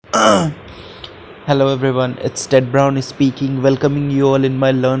Hello everyone, it's Ted Brown speaking, welcoming you all in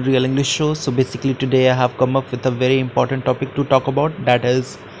my Learn Real English show. So basically today I have come up with a very important topic to talk about, that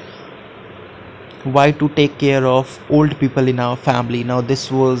is why to take care of old people in our family. Now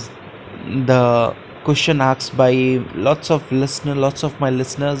this was the question asked by lots of my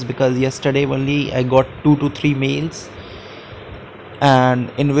listeners, because yesterday only I got 2 to 3 mails,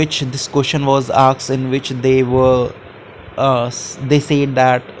 and in which this question was asked, in which they said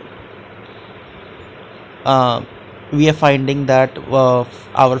that uh, we are finding that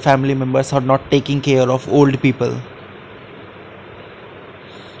our family members are not taking care of old people.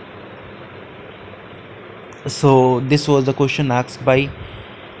 So this was the question asked by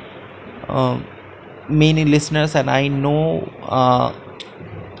uh, many listeners, and I know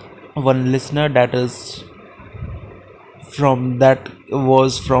one listener that is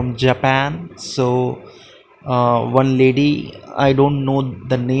was from Japan. So one lady, I don't know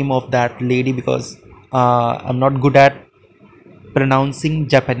the name of that lady, because I'm not good at pronouncing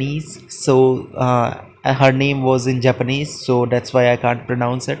Japanese. So her name was in Japanese, so that's why I can't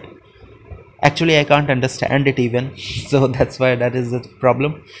pronounce it. Actually, I can't understand it even, so that's why that is the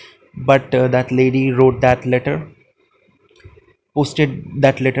problem. But that lady wrote that letter, posted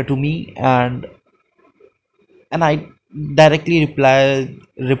that letter to me, and I directly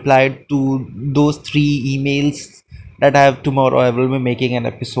replied to those three emails that I have. Tomorrow I will be making an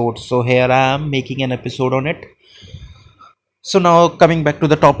episode, so here I am making an episode on it. So now coming back to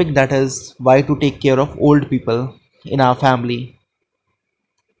the topic, that is why to take care of old people in our family.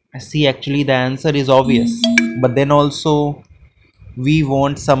 See, actually the answer is obvious, but then also we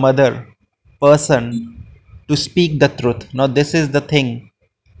want some other person to speak the truth. Now this is the thing,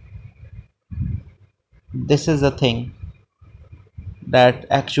 that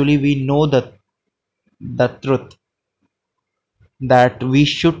actually we know the truth, that we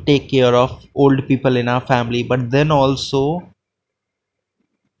should take care of old people in our family, but then also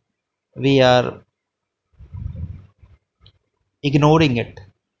we are ignoring it.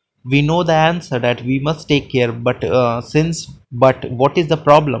 We know the answer, that we must take care, but what is the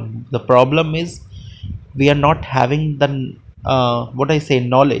problem? The problem is we are not having the what I say,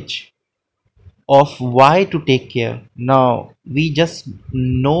 knowledge of why to take care. Now we just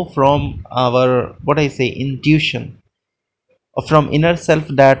know from our, what I say, intuition, or from inner self,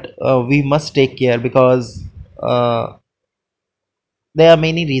 that we must take care, because uh, there are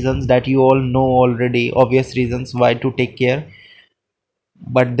many reasons that you all know already, obvious reasons why to take care.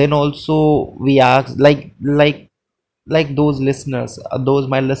 But then also we ask, like those listeners, those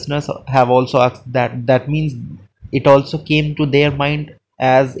my listeners have also asked, that means it also came to their mind,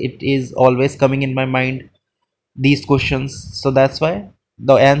 as it is always coming in my mind, these questions. So that's why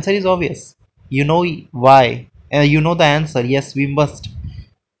the answer is obvious. You know why, you know the answer, yes, we must,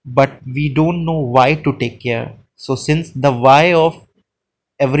 but we don't know why to take care. So since the why of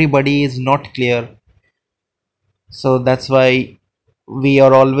everybody is not clear, so that's why we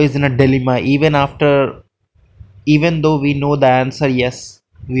are always in a dilemma, even though we know the answer, yes,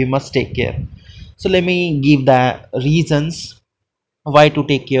 we must take care. So let me give the reasons why to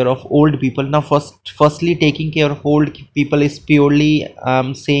take care of old people. Now firstly, taking care of old people is purely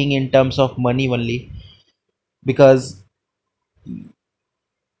saying in terms of money only, because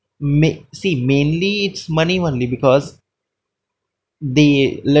mainly it's money only, because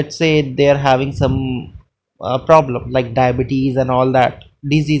they, let's say they are having some problem like diabetes and all that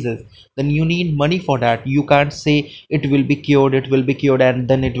diseases, then you need money for that. You can't say it will be cured and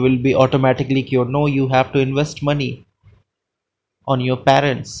then it will be automatically cured. No, you have to invest money on your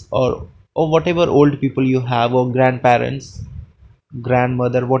parents, or whatever old people you have, or grandparents,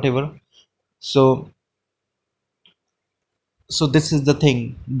 grandmother, whatever. So so this is the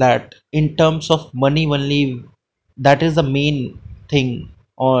thing, that in terms of money only, that is the main thing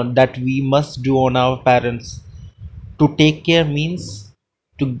on that we must do on our parents. To take care means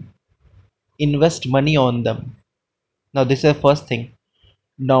to invest money on them. Now this is the first thing.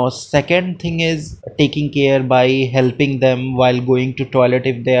 Now second thing is taking care by helping them while going to toilet,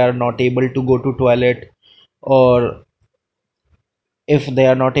 if they are not able to go to toilet, or if they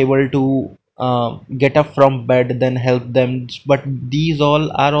are not able to get up from bed, then help them. But these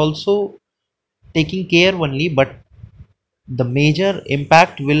all are also taking care only, but the major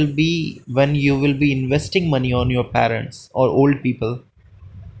impact will be when you will be investing money on your parents or old people.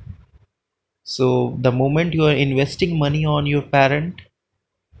 So the moment you are investing money on your parent,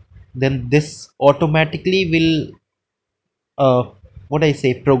 then this automatically will what I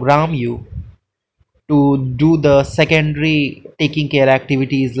say, program you to do the secondary taking care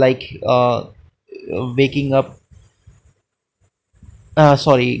activities, like waking up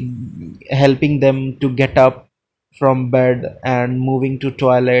sorry, helping them to get up from bed and moving to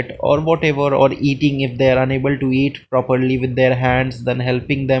toilet or whatever, or eating if they are unable to eat properly with their hands, then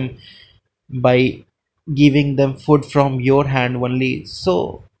helping them by giving them food from your hand only.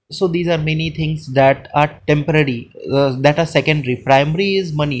 So these are many things that are temporary, that are secondary. Primary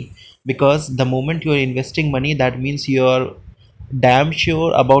is money, because the moment you are investing money, that means you are damn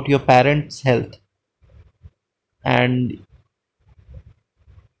sure about your parents health, and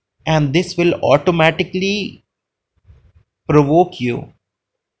this will automatically provoke you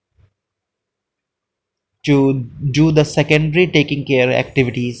to do the secondary taking care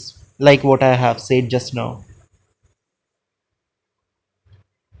activities like what I have said just now.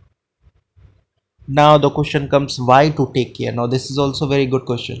 Now the question comes, why to take care? Now this is also very good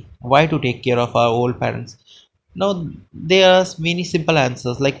question. Why to take care of our old parents? Now there are many simple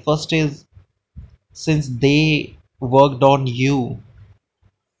answers. Like first is, since they worked on you,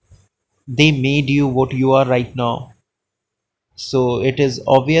 they made you what you are right now. So it is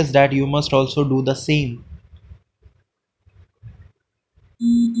obvious that you must also do the same.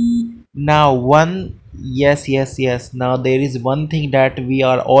 Now one, yes. Now there is one thing that we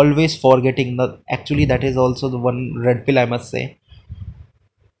are always forgetting. Actually, that is also the one red pill I must say,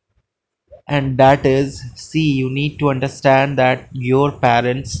 and that is, see, you need to understand that your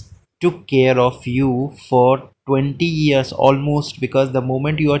parents took care of you for 20 years almost, because the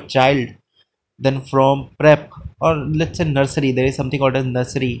moment you are child, then from prep, or let's say nursery, there is something called as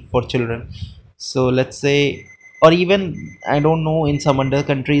nursery for children. So let's say, or even, I don't know, in some other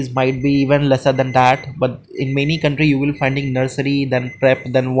countries might be even lesser than that, but in many country you will finding nursery, then prep,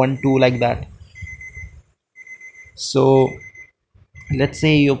 then 1 2 like that. So let's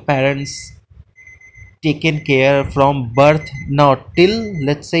say your parents taken care from birth now till,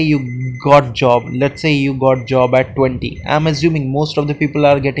 let's say, you got job. Let's say you got job at 20. I'm assuming most of the people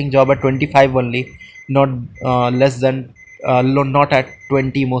are getting job at 25 only, not less than, not at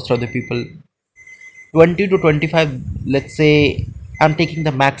 20. Most of the people 20 to 25, let's say. I'm taking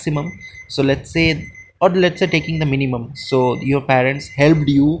the maximum, so let's say, or let's say taking the minimum. So your parents helped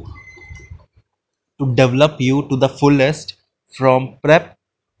you to develop you to the fullest, from prep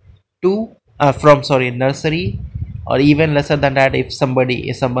to, from, sorry, nursery, or even lesser than that if somebody,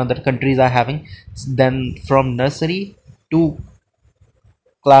 if some other countries are having, then from nursery to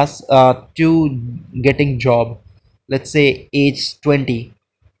class, to getting job, let's say age 20.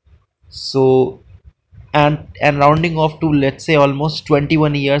 So, and rounding off to, let's say, almost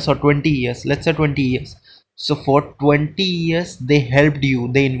 21 years or 20 years, let's say 20 years. So for 20 years they helped you,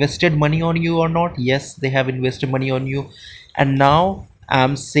 they invested money on you or not? Yes, they have invested money on you. And now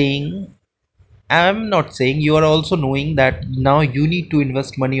I'm not saying, you are also knowing that now you need to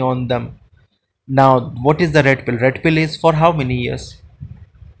invest money on them. Now, what is the red pill? Red pill is for how many years?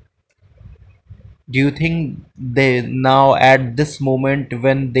 Do you think they now, at this moment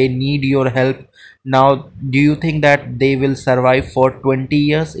when they need your help, now do you think that they will survive for 20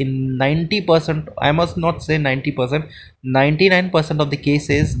 years? In 90%, I must not say 90%, 99% of the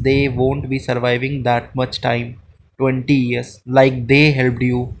cases, they won't be surviving that much time, 20 years, like they helped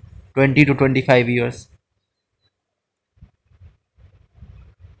you 20 to 25 years.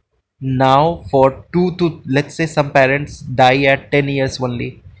 Now for 2 to, let's say, some parents die at 10 years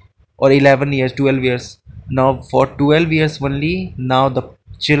only, or 11 years, 12 years. Now for 12 years only, now the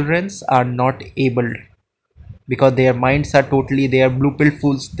childrens are not able, because their minds are totally, they are blue pill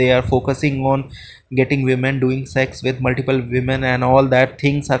fools. They are focusing on getting women, doing sex with multiple women, and all that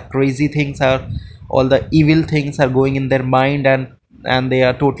things are crazy things, are all the evil things are going in their mind, and they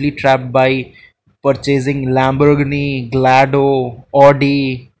are totally trapped by purchasing Lamborghini, Glado,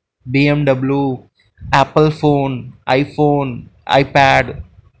 Audi, BMW, Apple phone, iPhone, iPad,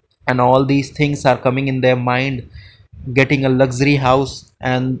 and all these things are coming in their mind, getting a luxury house,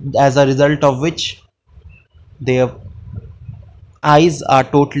 and as a result of which their eyes are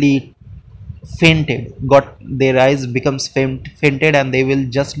totally fainted, got their eyes becomes fainted, and they will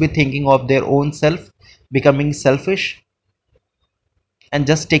just be thinking of their own self, becoming selfish, and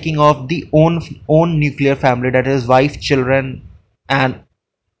just taking off the own nuclear family, that is wife, children, and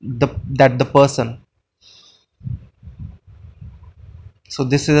the person. So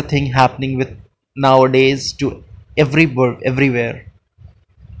this is a thing happening with nowadays to everywhere.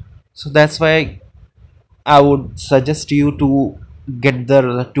 So that's why I would suggest you to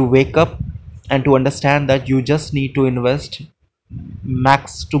to wake up and to understand that you just need to invest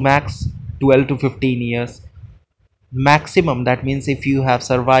max to max 12 to 15 years maximum. That means if you have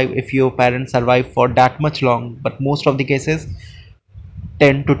survived, if your parents survive for that much long, but most of the cases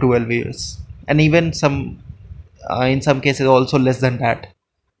 10 to 12 years, and even some, in some cases also less than that.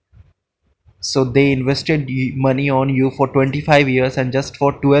 So they invested money on you for 25 years, and just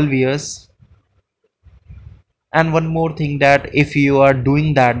for 12 years. And one more thing, that if you are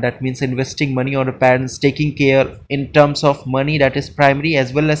doing that, that means investing money on your parents, taking care in terms of money, that is primary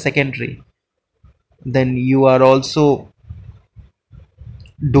as well as secondary, then you are also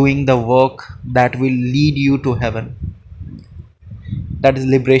doing the work that will lead you to heaven. That is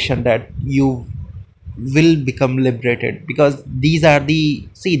liberation, that you will become liberated, because these are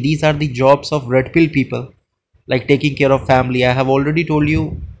the jobs of red pill people, like taking care of family. I have already told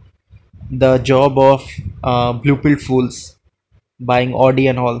you the job of blue pill fools, buying Audi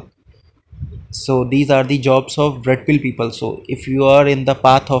and all. So these are the jobs of red pill people. So if you are in the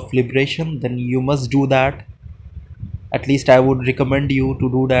path of liberation, then you must do that. At least I would recommend you to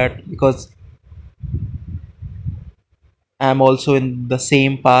do that, because I'm also in the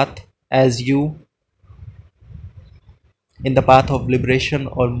same path as you, in the path of liberation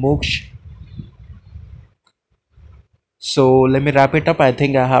or moksha. So let me wrap it up. I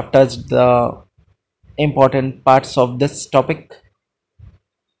think I have touched the important parts of this topic.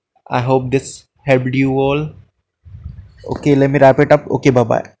 I hope this helped you all. Okay, let me wrap it up. Okay, bye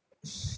bye.